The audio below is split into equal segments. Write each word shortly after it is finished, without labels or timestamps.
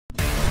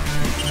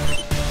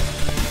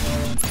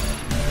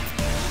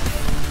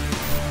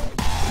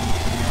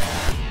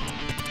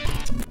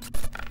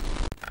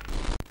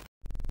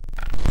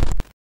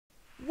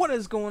What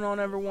is going on,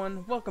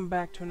 everyone? Welcome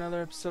back to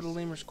another episode of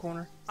Lemur's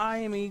Corner. I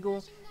am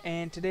Eagle,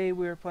 and today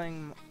we are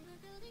playing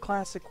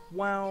Classic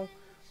WoW.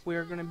 We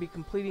are going to be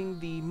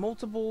completing the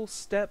multiple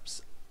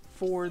steps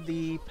for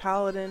the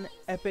Paladin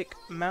Epic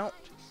Mount.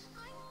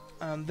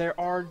 There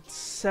are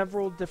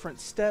several different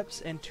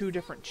steps and two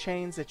different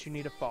chains that you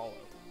need to follow.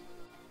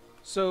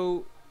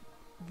 So,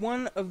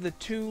 one of the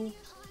two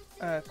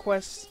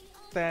quests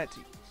that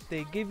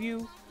they give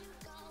you,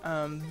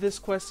 this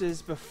quest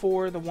is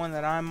before the one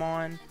that I'm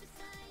on,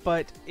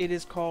 but it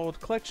is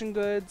called Collection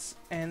Goods,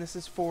 and this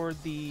is for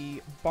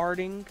the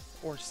Barding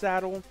or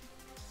Saddle.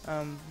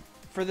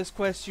 For this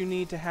quest you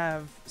need to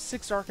have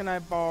 6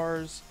 Arcanite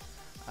bars,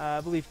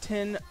 I believe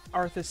 10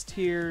 Arthas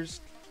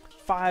Tears,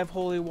 5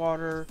 Holy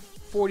Water,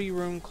 40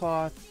 Rune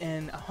Cloth,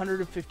 and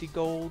 150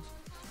 gold.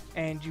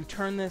 And you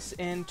turn this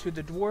into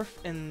the dwarf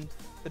in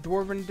the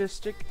Dwarven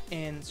District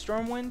in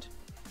Stormwind,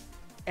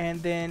 and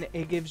then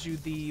it gives you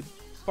the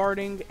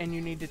Barding, and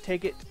you need to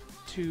take it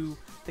to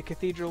the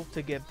cathedral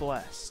to get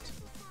blessed.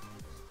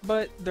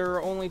 But there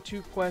are only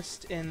 2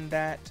 quests in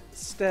that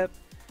step.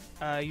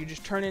 You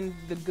just turn in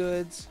the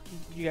goods.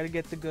 You got to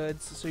get the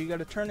goods, so you got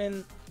to turn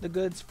in the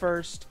goods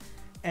first,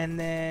 and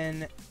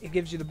then it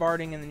gives you the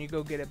Barding, and then you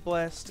go get it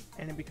blessed,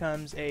 and it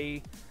becomes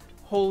a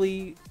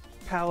Holy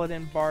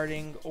Paladin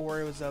Barding,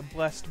 or it was a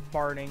Blessed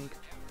Barding,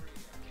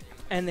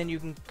 and then you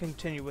can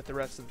continue with the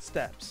rest of the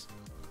steps.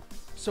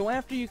 So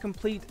after you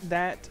complete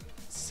that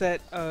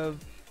set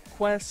of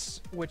quests,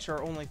 which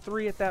are only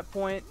 3 at that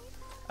point,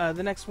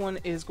 the next one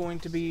is going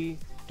to be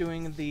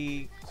doing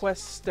the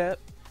quest step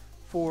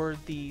for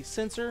the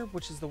Censer,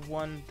 which is the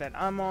one that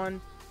I'm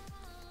on.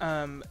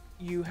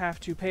 You have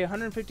to pay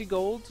 150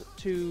 gold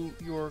to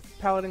your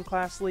Paladin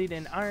class lead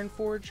in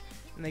Ironforge,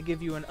 and they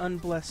give you an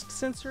unblessed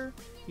Censer.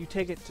 You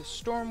take it to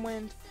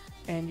Stormwind,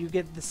 and you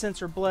get the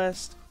Censer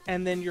blessed,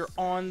 and then you're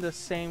on the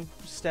same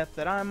step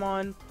that I'm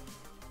on,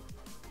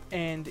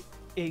 and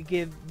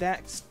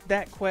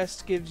that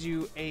quest gives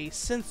you a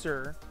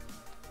Censer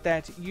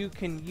that you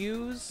can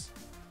use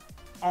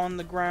on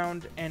the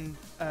ground and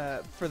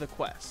for the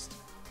quest,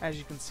 as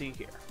you can see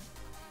here.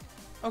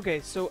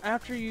 Okay, so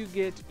after you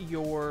get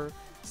your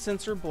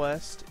Censer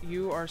blessed,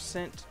 you are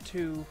sent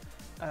to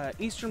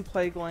Eastern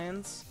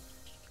Plaguelands,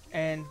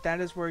 and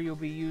that is where you'll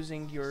be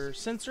using your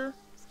Censer.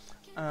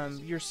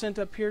 You're sent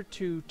up here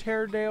to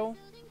Terradale,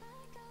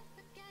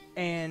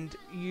 and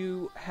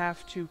you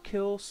have to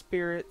kill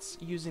spirits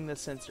using the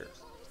Censer.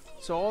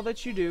 So all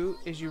that you do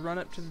is you run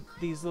up to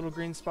these little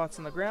green spots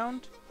on the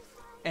ground,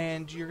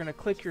 and you're gonna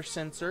click your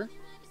Censer,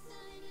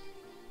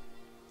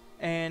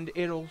 and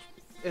it'll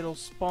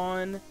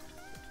spawn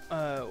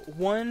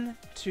 1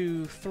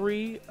 to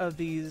 3 of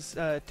these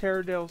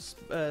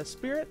Terradale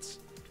spirits.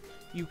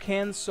 You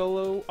can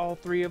solo all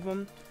 3 of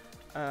them.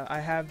 I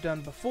have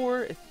done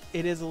before.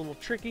 It is a little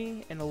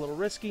tricky and a little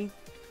risky.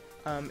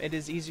 It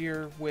is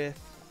easier with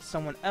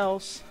someone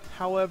else,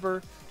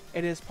 however,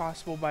 it is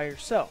possible by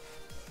yourself.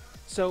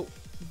 So,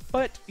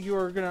 but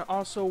you're gonna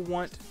also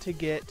want to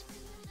get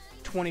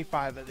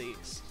 25 of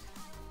these.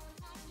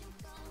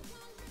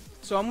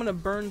 So I'm gonna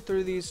burn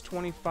through these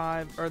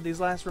 25, or these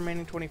last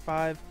remaining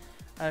 25.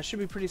 Should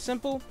be pretty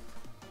simple.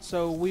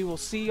 So we will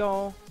see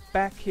y'all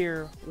back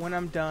here when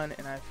I'm done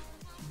and I've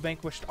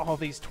vanquished all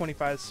these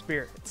 25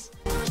 spirits.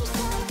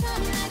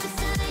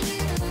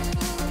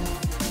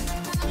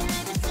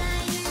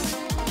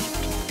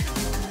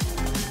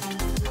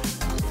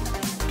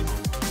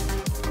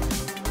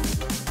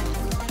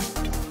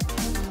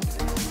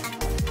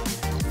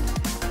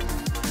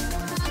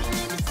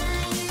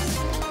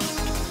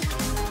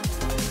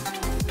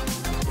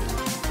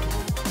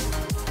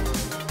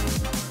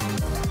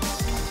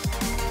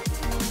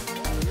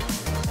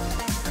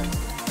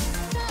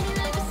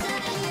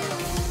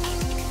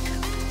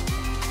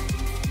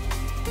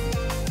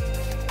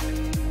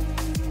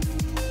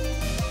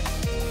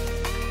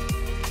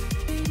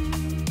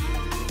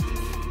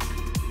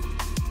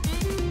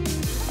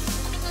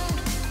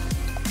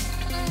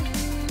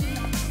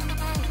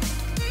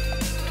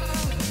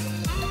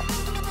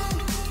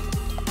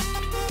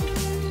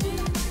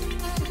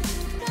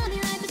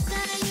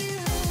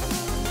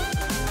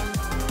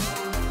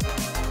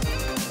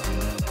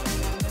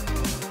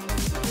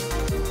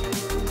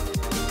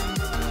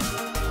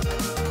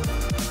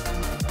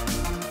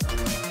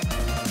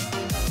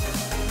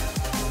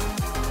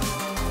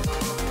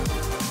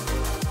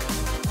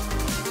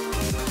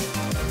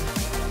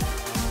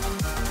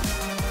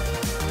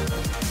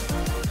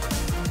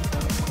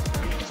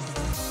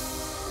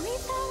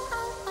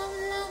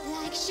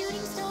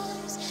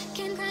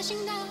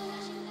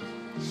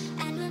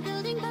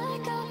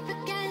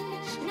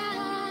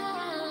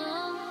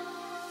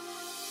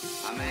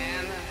 A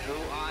man who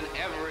on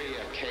every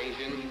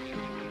occasion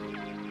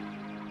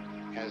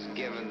has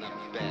given the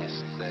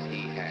best that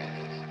he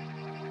has.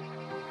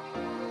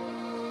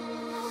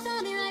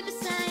 I'll be right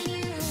beside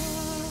you.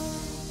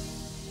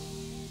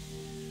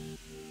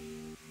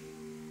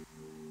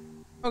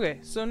 Okay,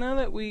 so now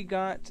that we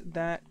got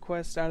that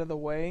quest out of the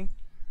way,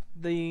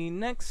 the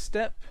next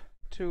step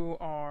to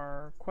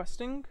our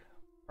questing,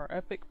 our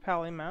epic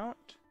pally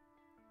mount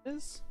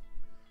is.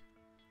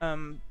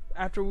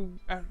 After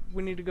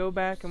we need to go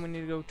back and we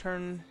need to go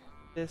turn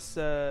this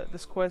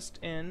this quest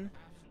in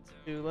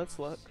to, let's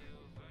look.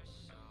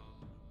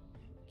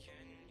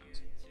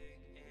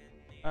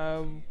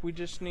 We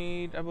just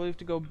need, I believe,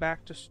 to go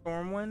back to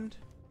Stormwind.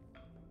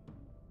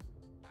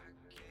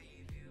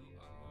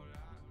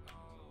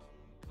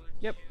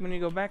 Yep, we need to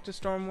go back to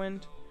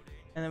Stormwind,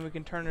 and then we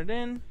can turn it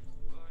in.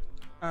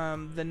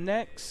 The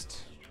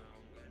next,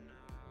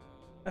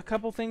 a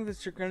couple things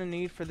that you're gonna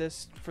need for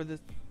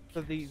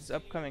these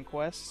upcoming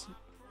quests.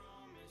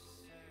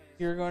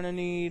 You're gonna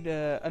need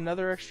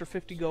another extra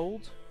 50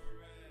 gold.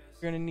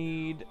 You're gonna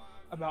need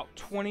about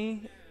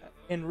 20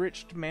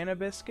 enriched mana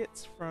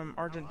biscuits from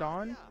Argent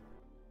Dawn.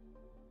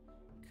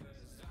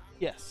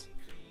 Yes.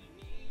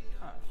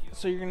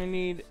 So you're gonna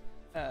need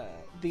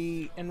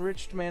the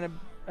enriched mana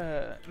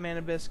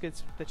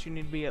biscuits that you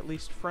need to be at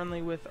least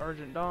friendly with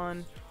Argent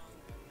Dawn.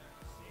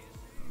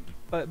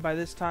 But by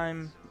this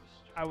time,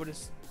 I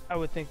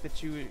would think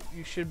that you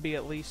should be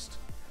at least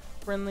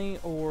friendly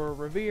or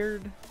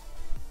revered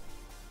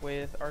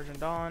with Argent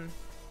Dawn.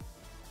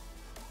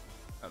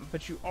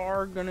 But you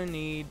are gonna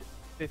need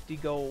 50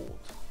 gold.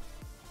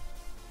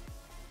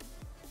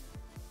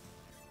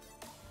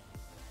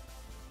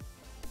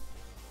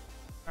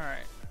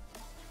 Alright.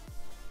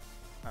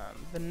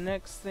 The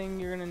next thing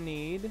you're gonna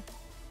need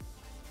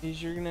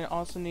is you're gonna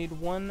also need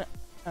one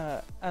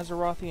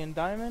Azerothian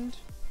diamond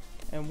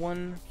and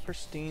one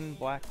pristine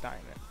black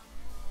diamond.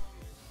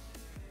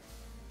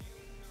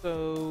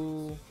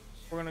 So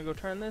we're gonna go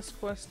turn this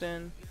quest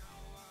in,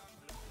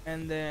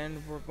 and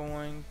then we're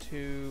going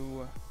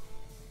to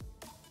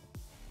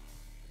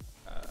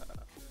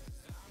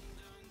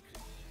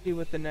see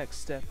what the next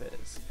step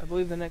is. I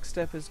believe the next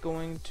step is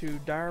going to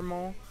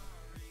Maul,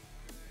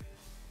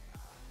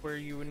 where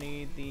you would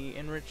need the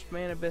enriched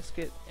mana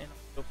biscuit and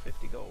also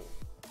 50 gold.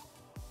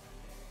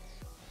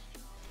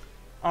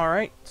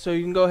 Alright, so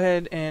you can go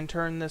ahead and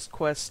turn this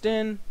quest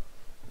in,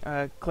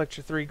 collect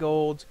your 3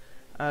 gold,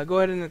 go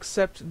ahead and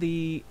accept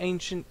the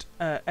ancient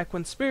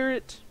Equine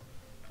Spirit.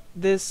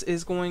 This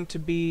is going to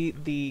be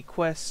the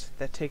quest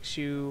that takes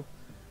you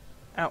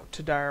out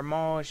to Dire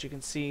Maul, as you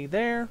can see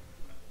there.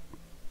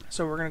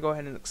 So we're going to go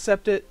ahead and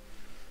accept it.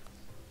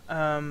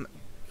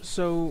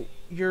 So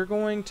you're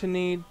going to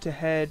need to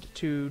head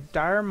to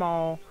Dire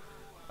Maul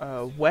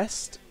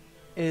west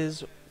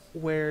is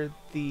where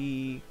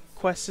the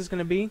quest is going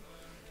to be.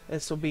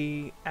 This will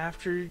be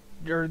after,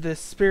 or the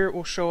spirit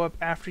will show up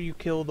after you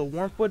kill the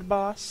Wormwood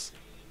boss.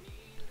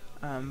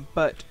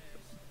 But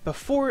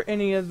before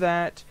any of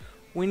that,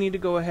 we need to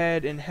go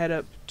ahead and head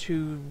up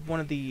to one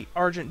of the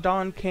Argent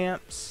Dawn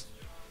camps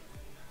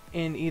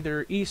in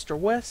either east or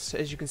west,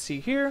 as you can see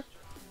here.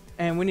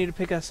 And we need to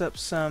pick us up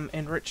some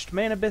enriched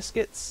mana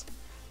biscuits.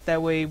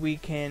 That way we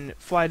can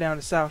fly down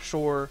to South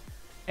Shore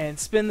and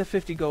spend the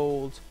 50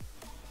 gold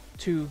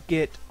to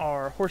get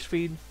our horse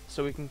feed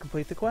so we can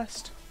complete the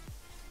quest.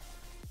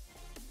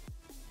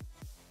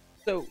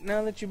 So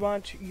now that you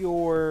bought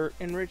your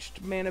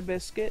enriched mana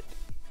biscuit,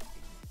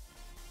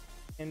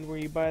 and where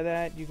you buy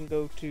that, you can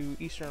go to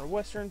Eastern or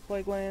Western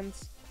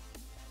Plaguelands.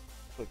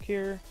 Click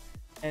here,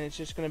 and it's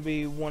just going to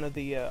be one of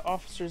the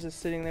officers that's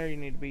sitting there. You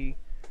need to be,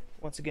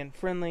 once again,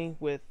 friendly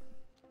with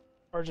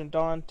Argent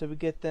Dawn to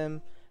get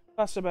them.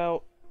 Costs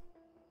about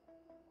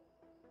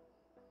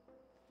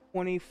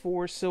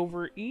 24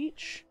 silver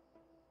each,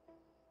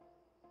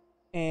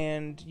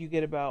 and you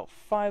get about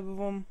 5 of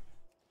them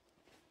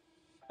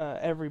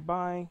every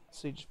buy,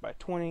 so you just buy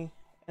 20.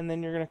 And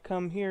then you're going to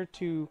come here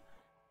to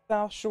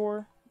South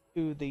Shore,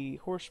 to the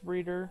horse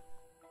breeder,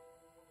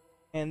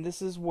 and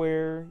this is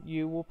where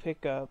you will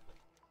pick up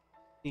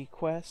the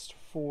quest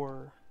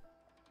for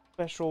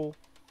special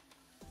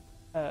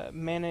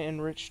mana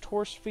enriched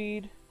horse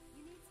feed.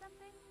 You need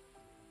something?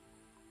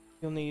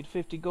 You'll need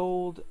 50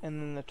 gold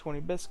and then the 20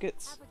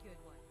 biscuits. Have a good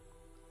one.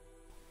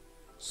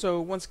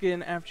 So once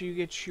again, after you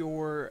get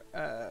your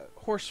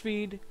horse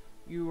feed,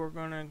 you are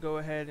going to go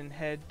ahead and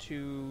head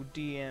to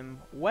DM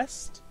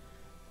West,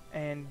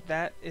 and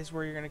that is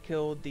where you're going to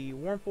kill the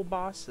Wurmple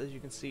boss, as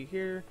you can see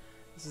here.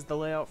 This is the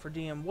layout for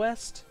DM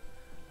West.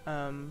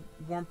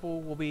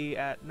 Wurmple will be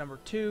at number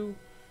 2.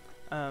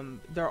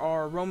 There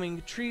are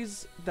roaming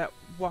trees that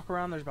walk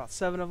around. There's about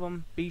 7 of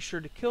them. Be sure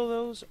to kill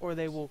those, or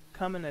they will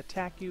come and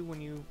attack you when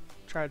you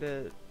try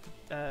to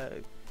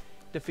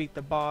defeat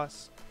the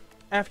boss.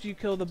 After you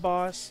kill the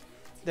boss,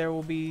 there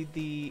will be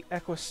the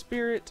Equa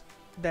Spirit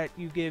that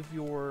you give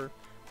your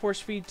horse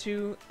feed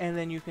to, and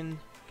then you can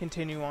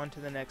continue on to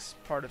the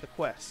next part of the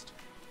quest.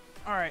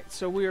 Alright,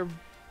 so we are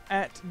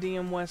at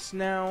DM West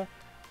now.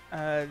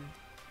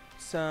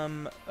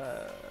 Some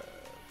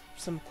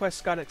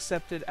quests got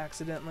accepted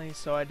accidentally,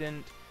 so I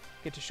didn't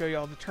get to show you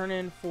all the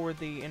turn-in for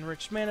the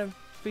enriched mana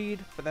feed,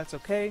 but that's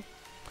okay.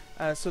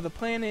 So the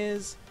plan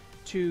is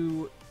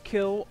to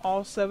kill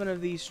all 7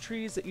 of these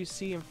trees that you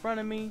see in front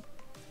of me.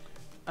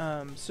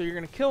 So you're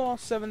going to kill all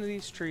 7 of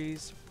these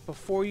trees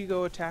before you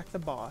go attack the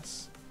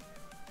boss,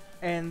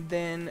 and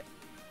then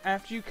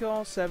after you kill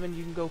all 7,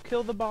 you can go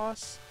kill the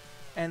boss,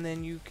 and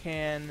then you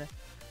can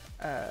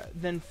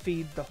then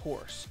feed the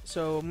horse.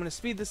 So I'm going to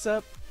speed this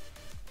up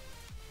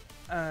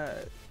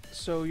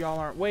so y'all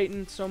aren't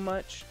waiting so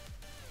much.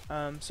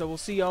 So we'll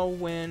see y'all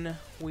when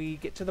we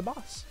get to the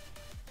boss.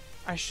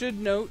 I should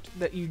note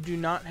that you do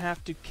not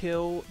have to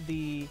kill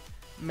the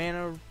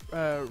mana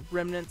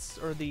remnants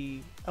or the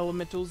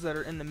elementals that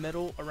are in the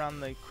middle around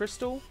the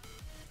crystal,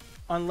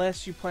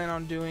 unless you plan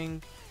on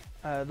doing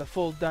the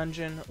full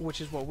dungeon, which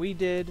is what we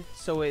did,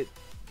 so it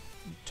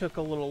took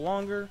a little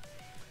longer.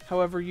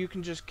 However, you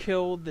can just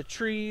kill the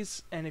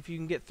trees, and if you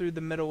can get through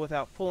the middle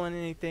without pulling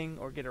anything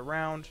or get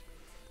around,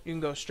 you can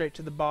go straight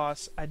to the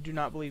boss. I do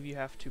not believe you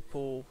have to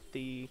pull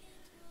the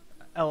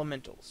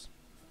elementals.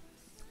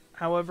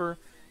 However,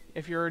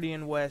 if you're already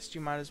in West,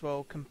 you might as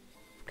well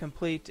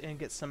complete and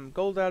get some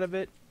gold out of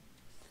it.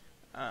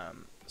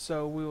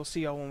 So we will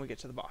see y'all when we get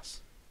to the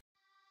boss.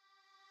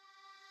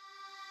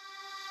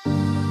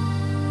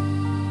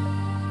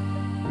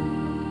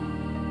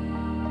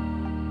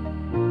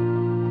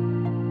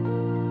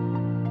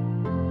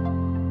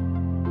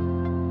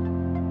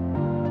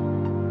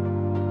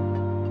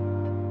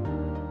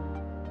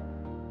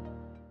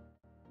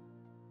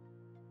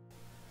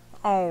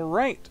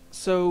 Alright,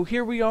 so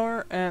here we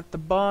are at the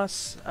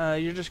boss.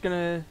 You're just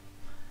gonna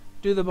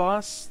do the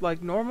boss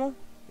like normal.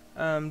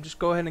 Just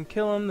go ahead and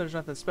kill him. There's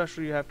nothing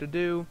special you have to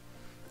do.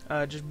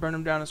 Just burn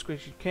him down as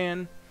quick as you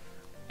can.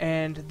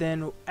 And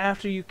then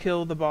after you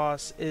kill the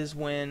boss is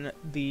when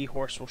the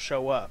horse will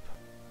show up.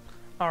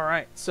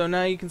 Alright, so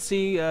now you can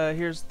see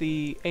here's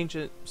the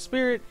ancient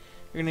spirit.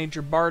 You're gonna need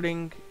your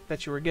barding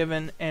that you were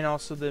given, and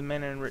also the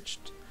mana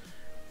enriched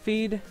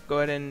feed. Go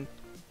ahead and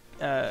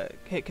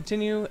hit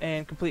continue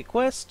and complete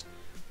quest.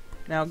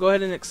 Now go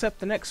ahead and accept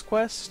the next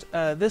quest.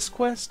 This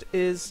quest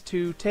is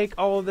to take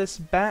all of this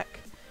back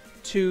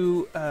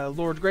to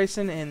Lord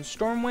Grayson in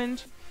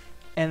Stormwind,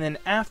 and then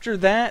after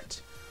that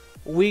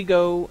we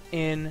go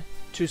into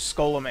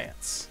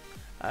Scholomance.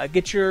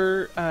 Get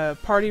your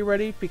party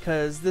ready,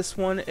 because this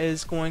one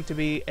is going to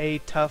be a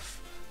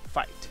tough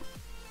fight.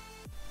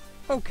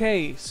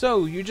 Okay,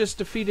 so you just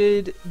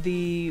defeated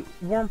the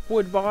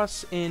Wormwood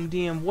boss in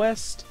DM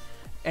West,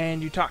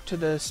 and you talked to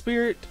the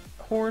spirit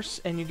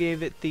horse, and you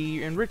gave it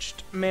the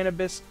enriched mana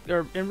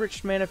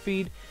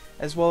feed,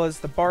 as well as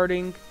the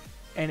barding,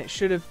 and it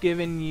should have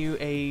given you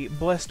a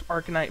blessed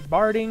Arcanite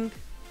barding.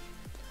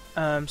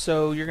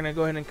 So you're gonna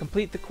go ahead and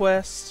complete the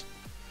quest,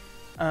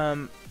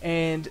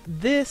 and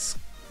this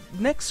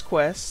next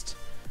quest,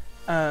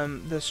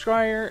 the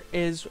Scryer,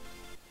 is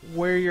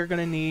where you're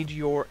gonna need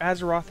your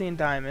Azerothian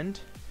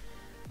diamond.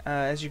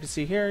 As you can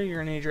see here, you're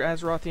gonna need your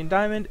Azerothian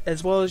diamond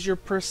as well as your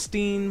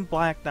pristine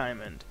black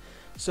diamond.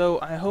 So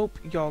I hope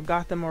y'all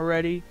got them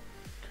already.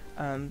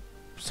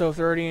 So if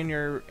they're already in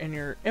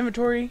your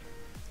inventory,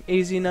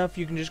 easy enough.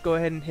 You can just go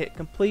ahead and hit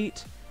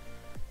complete,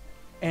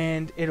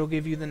 and it'll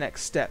give you the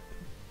next step.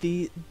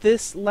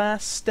 This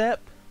last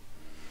step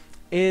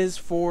is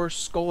for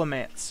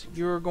Scholomance.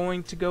 You're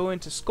going to go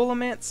into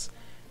Scholomance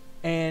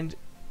and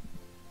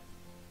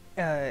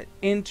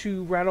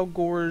into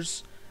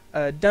Rattlegore's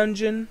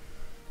dungeon.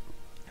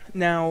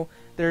 Now,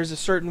 there's a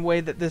certain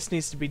way that this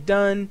needs to be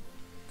done,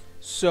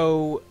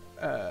 so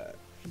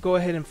go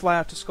ahead and fly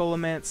out to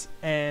Scholomance,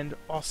 and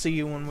I'll see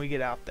you when we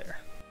get out there.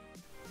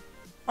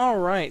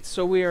 Alright,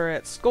 so we are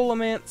at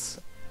Scholomance.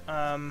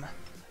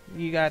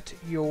 You got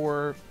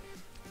your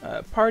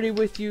party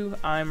with you.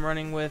 I'm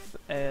running with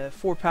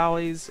 4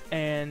 pallies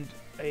and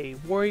a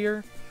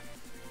warrior.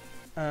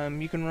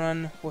 You can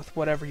run with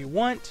whatever you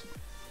want.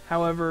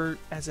 However,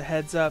 as a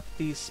heads up,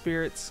 these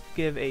spirits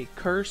give a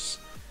curse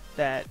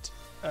that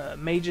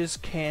mages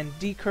can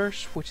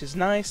decurse, which is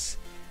nice.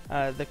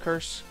 The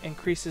curse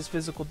increases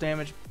physical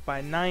damage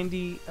by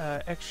 90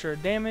 extra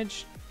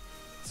damage,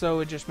 so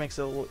it just makes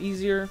it a little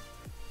easier.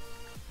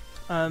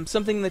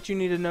 Something that you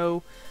need to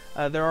know,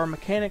 there are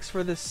mechanics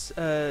for this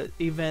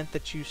event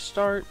that you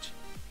start.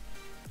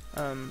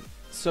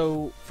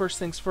 So first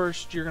things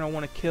first, you're going to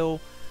want to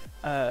kill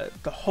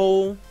the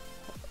whole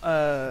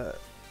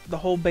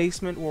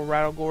basement where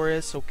Rattlegore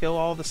is. So kill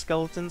all the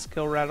skeletons,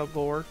 kill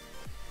Rattlegore.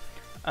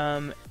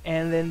 And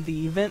then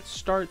the event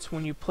starts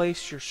when you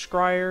place your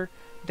Scryer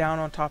down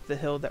on top of the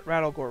hill that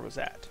Rattlegore was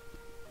at.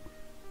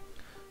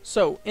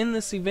 So in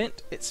this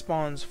event, it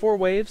spawns 4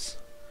 waves,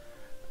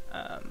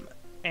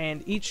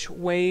 and each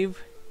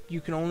wave you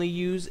can only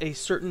use a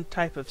certain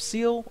type of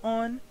seal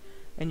on,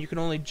 and you can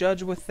only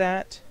judge with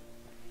that.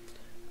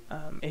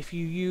 If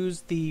you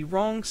use the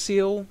wrong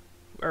seal,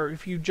 or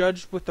if you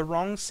judge with the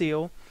wrong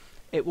seal,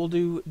 it will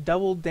do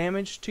double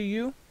damage to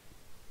you.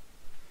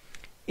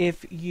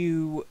 If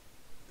you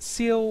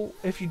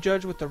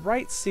judge with the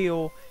right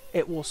seal,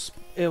 it will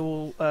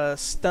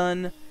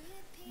stun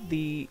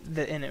the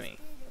enemy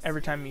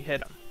every time you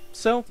hit them.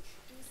 So,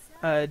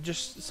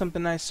 just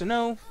something nice to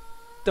know.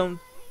 Don't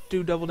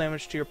do double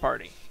damage to your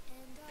party.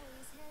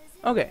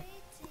 Okay.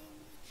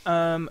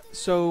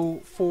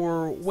 So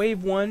for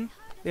wave 1,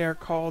 they are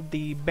called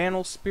the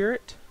Banal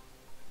Spirit,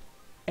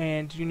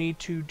 and you need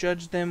to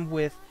judge them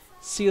with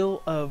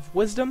Seal of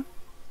Wisdom.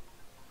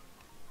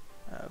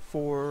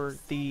 For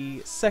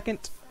the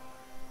second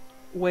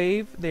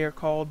wave, they are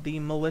called the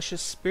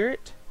Malicious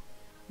Spirit.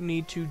 You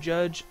need to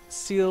judge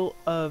Seal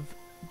of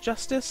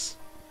Justice.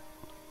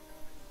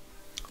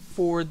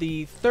 For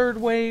the third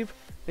wave,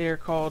 they are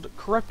called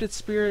Corrupted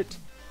Spirit.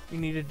 You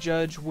need to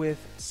judge with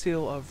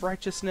Seal of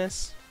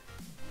Righteousness.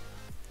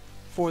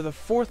 For the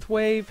fourth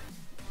wave,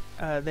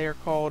 they are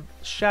called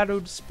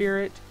Shadowed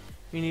Spirit.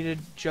 You need to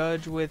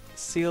judge with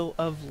Seal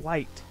of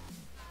Light.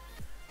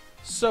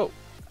 So,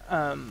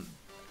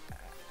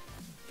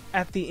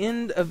 at the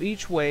end of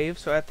each wave,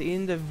 so at the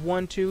end of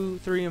 1, 2,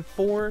 3, and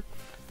 4,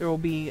 there will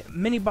be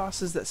mini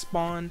bosses that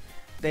spawn.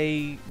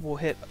 They will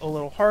hit a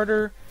little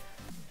harder,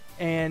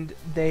 and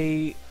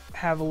they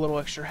have a little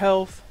extra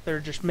health. They're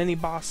just mini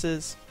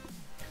bosses.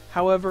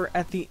 However,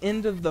 at the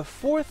end of the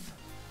fourth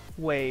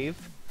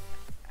wave,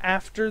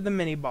 after the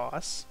mini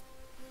boss,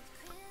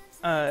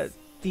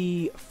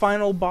 the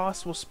final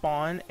boss will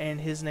spawn, and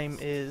his name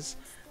is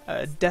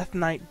Death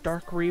Knight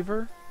Dark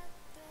Reaver,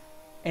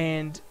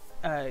 and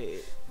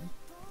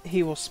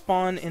he will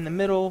spawn in the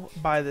middle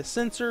by the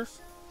sensor.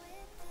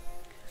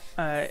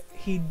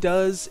 He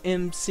does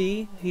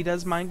MC, he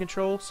does mind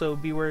control, so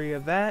be wary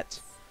of that.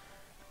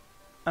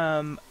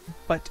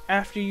 But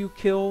after you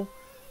kill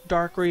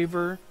Dark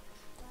Reaver,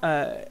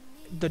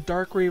 the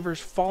Dark Reaver's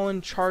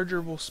fallen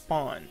charger will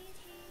spawn.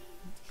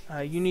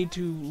 You need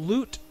to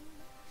loot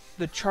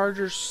the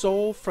charger's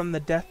soul from the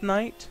Death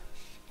Knight,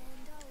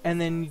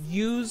 and then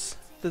use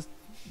the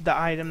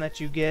item that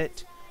you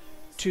get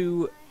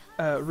to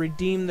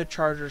redeem the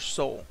charger's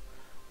soul.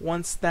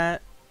 Once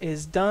that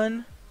is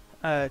done,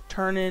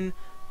 turn in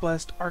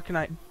Blessed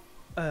Arcanite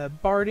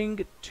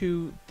Barding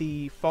to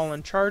the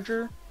fallen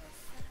charger,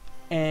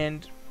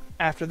 and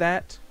after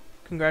that,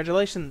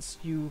 congratulations,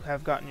 you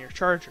have gotten your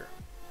charger.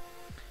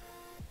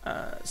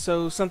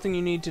 So something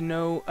you need to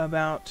know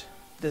about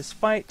this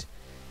fight,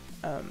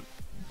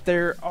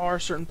 there are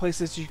certain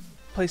places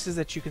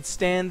that you can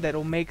stand that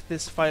will make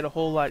this fight a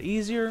whole lot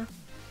easier.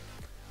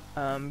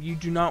 You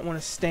do not want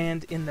to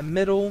stand in the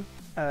middle,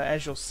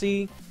 as you'll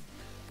see,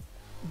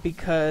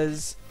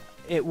 because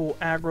it will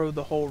aggro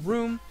the whole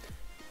room.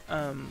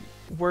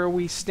 Where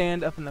we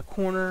stand up in the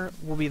corner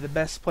will be the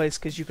best place,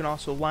 because you can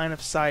also line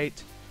of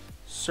sight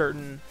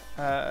certain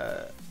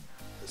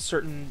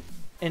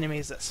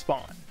enemies that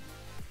spawn.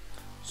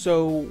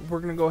 So we're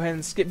going to go ahead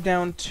and skip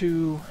down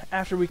to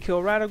after we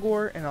kill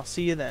Radagor, and I'll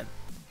see you then.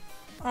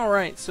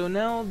 Alright, so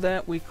now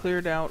that we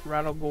cleared out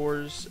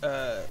Radagor's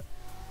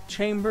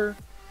chamber,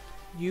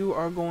 you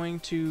are going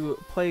to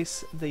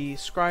place the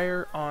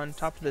scryer on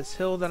top of this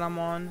hill that I'm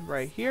on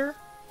right here.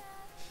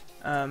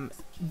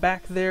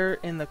 Back there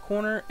in the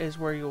corner is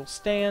where you'll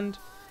stand.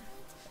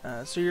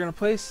 So you're going to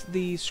place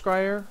the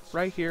scryer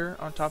right here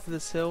on top of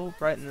this hill,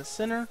 right in the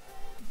center.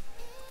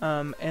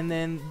 And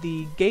then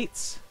the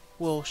gates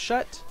will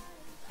shut,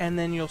 and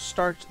then you'll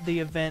start the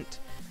event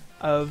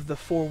of the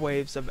 4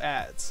 waves of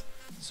ads.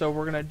 So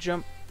we're going to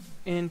jump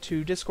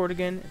into Discord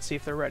again and see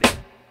if they're ready.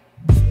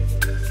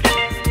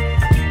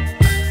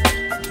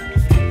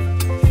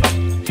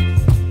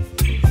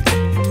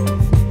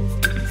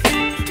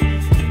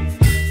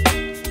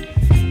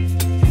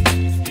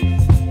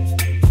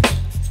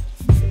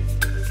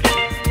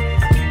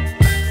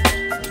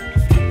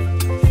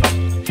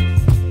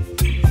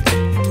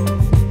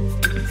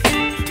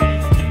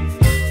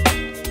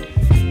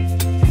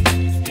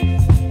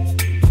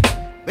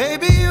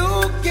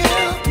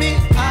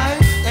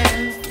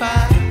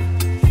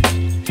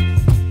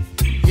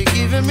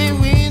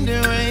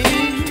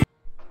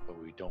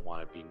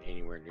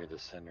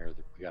 Center,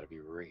 we got to be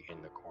right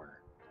in the corner,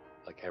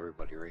 like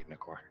everybody right in the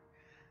corner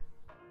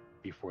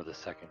before the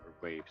second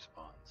wave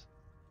spawns.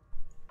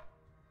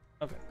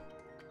 Okay.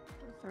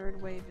 The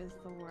third wave is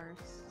the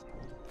worst.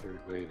 Third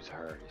wave's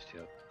hardest.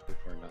 Yep. If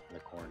we're not in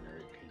the corner,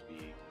 it could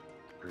be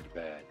pretty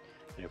bad.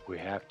 And if we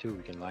have to,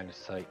 we can line of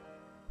sight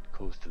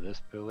close to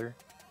this pillar,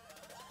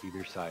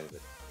 either side of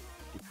it,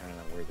 depending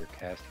on where they're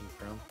casting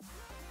from.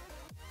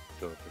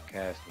 So if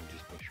they're casting,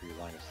 just make sure you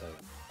line of sight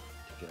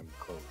to get them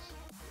close.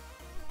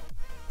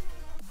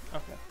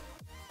 Okay.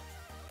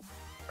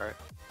 Alright.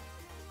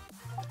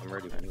 I'm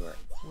ready when you are.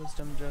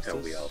 Wisdom, justice.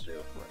 Yeah, we all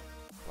do.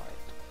 Light.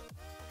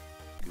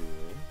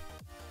 Good.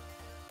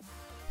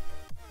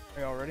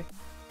 Are y'all ready?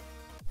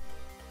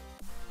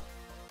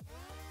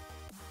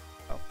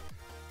 Oh.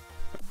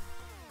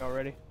 Y'all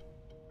ready?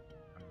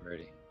 I'm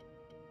ready.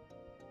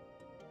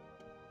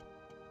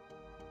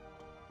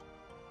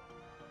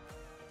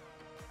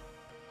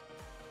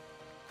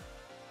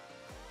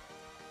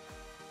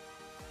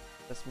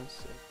 This one's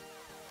sick.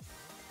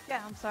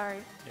 Yeah, I'm sorry.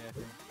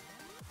 Yeah.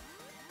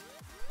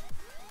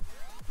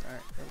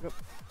 Alright, here we go.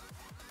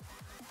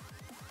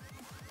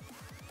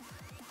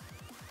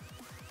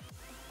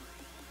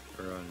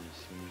 Run as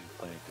soon as you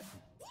plant it.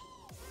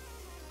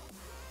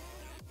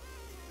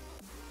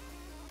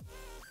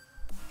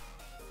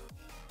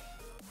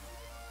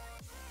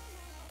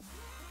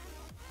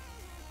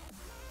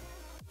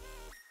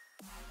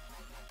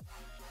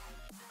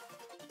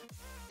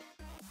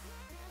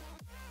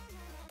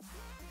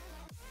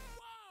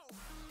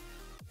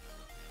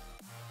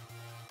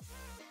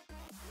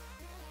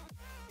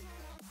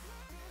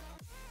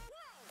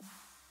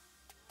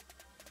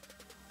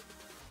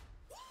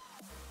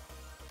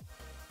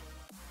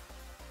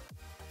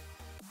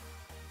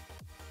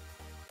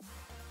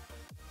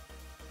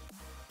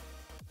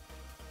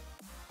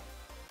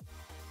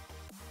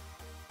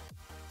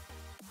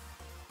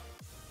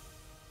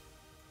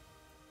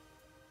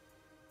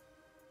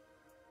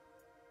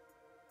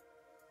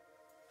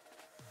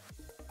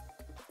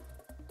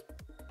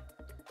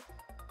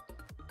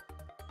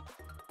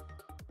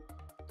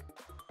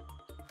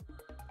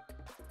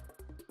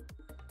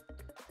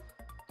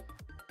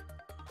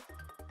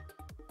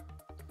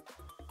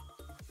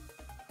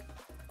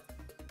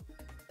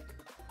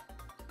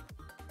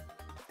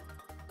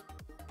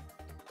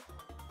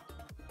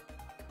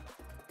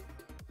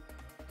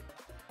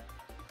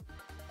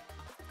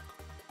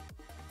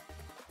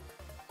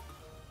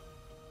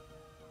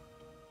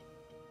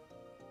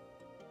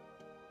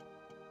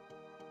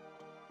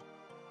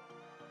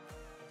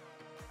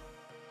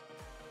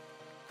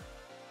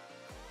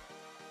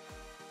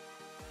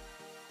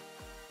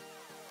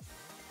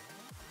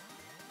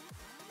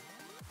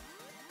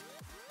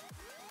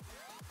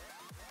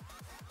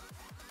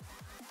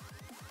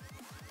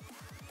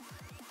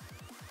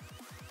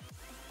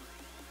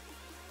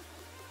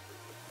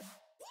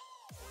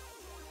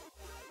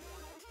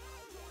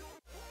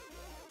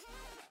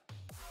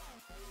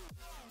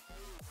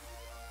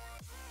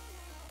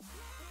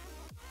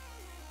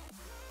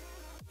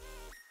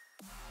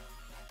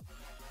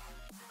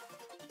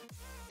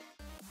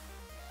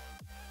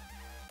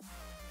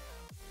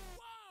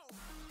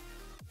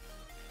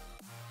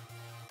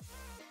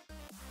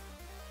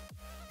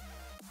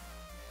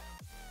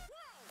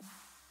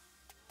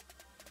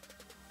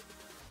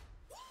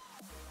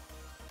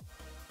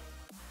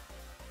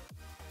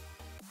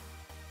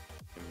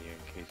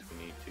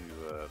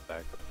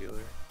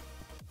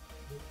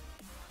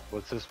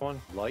 What's this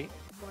one? Light?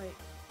 Wait.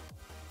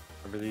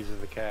 Remember, these are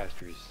the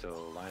casters,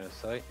 so line of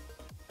sight.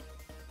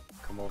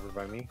 Come over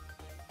by me.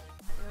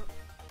 Yep.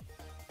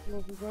 Come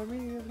over by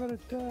me, I'm gonna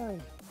die.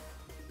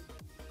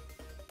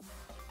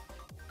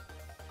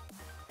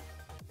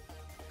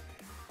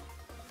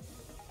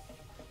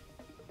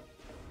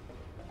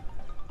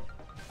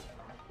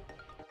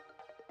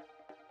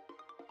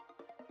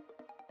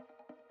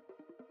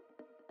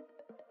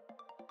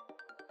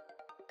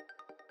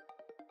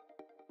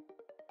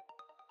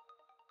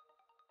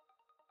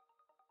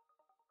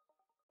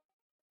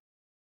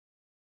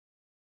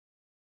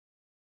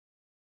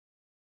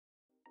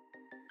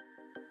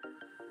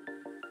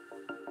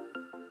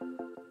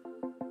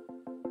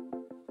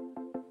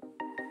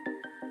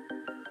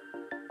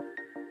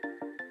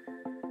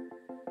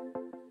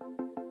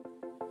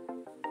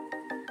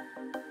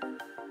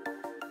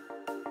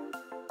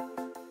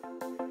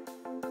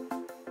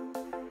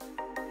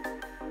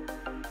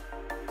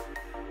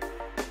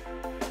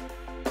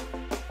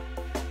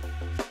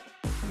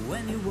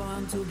 When you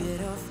want to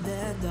get off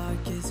the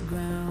darkest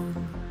ground,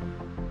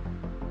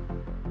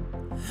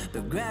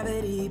 but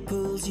gravity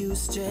pulls you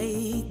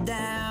straight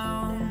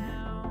down.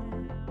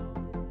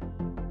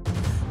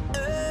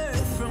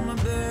 Earth from a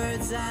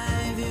bird's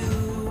eye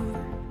view.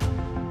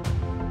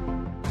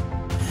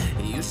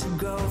 You should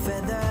grow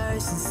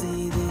feathers and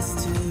see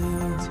this too.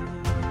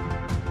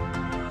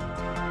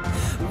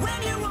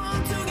 When you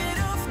want to get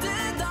off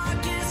the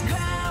darkest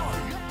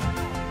ground,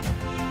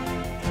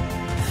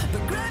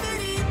 but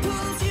gravity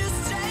pulls you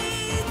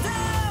straight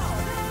down.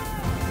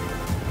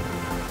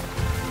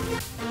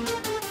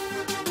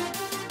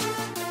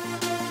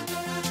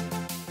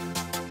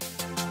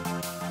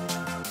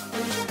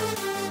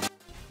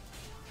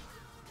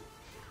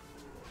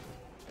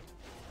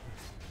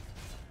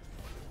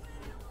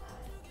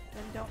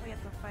 Then don't we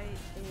have to fight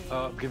a...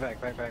 Oh, get back.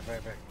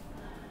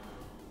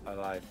 I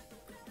lied.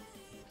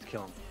 Let's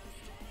kill him.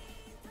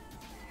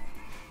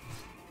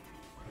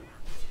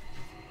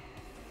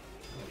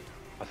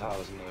 I thought it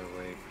was another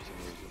way for some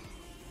reason.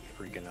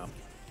 Freaking out.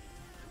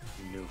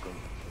 Nuke him.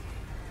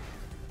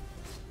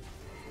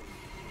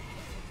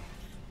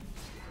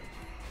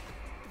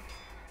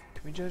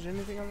 Can we judge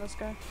anything on this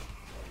guy?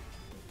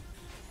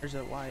 Or is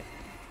it white?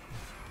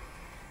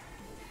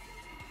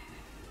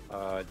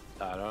 I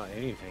don't know,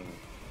 anything.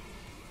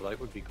 Light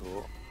would be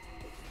cool.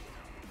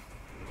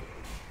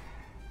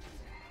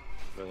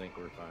 But I think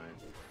we're fine.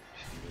 Just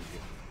nuke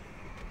it.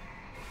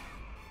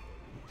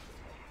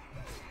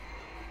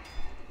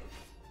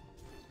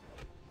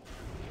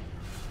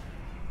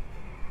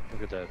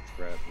 Look at that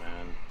threat,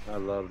 man. I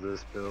love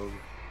this build.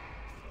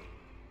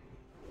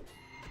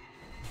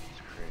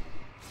 It's crazy.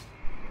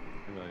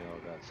 I know y'all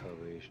got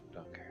salvation.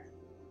 Don't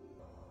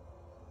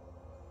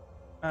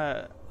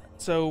care.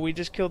 So we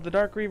just killed the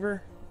Dark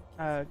Reaver,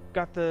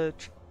 got the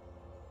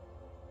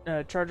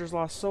Charger's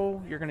Lost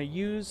Soul. You're going to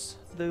use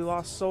the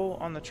Lost Soul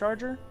on the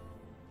Charger.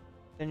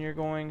 Then you're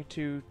going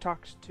to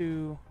talk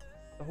to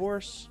the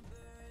horse,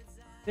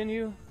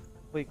 continue,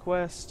 complete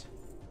quest,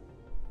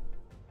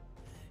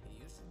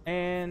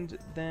 and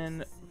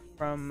then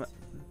from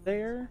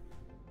there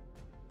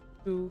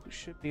you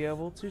should be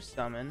able to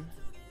summon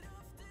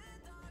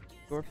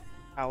your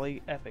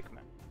Pally Epic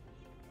Mount.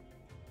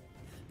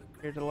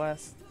 Here to the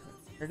last.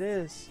 There it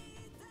is.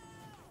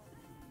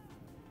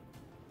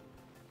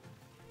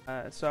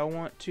 So I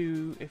want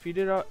to, if you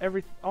did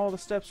all the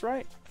steps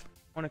right,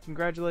 I want to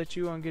congratulate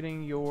you on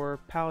getting your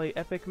Pally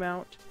Epic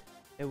Mount.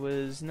 It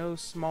was no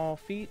small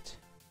feat,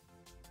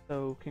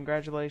 so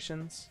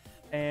congratulations.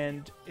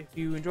 And if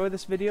you enjoyed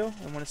this video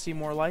and want to see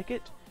more like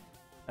it,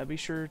 be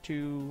sure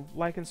to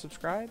like and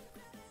subscribe,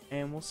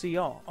 and we'll see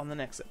y'all on the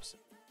next episode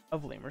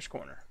of Lemur's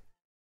Corner.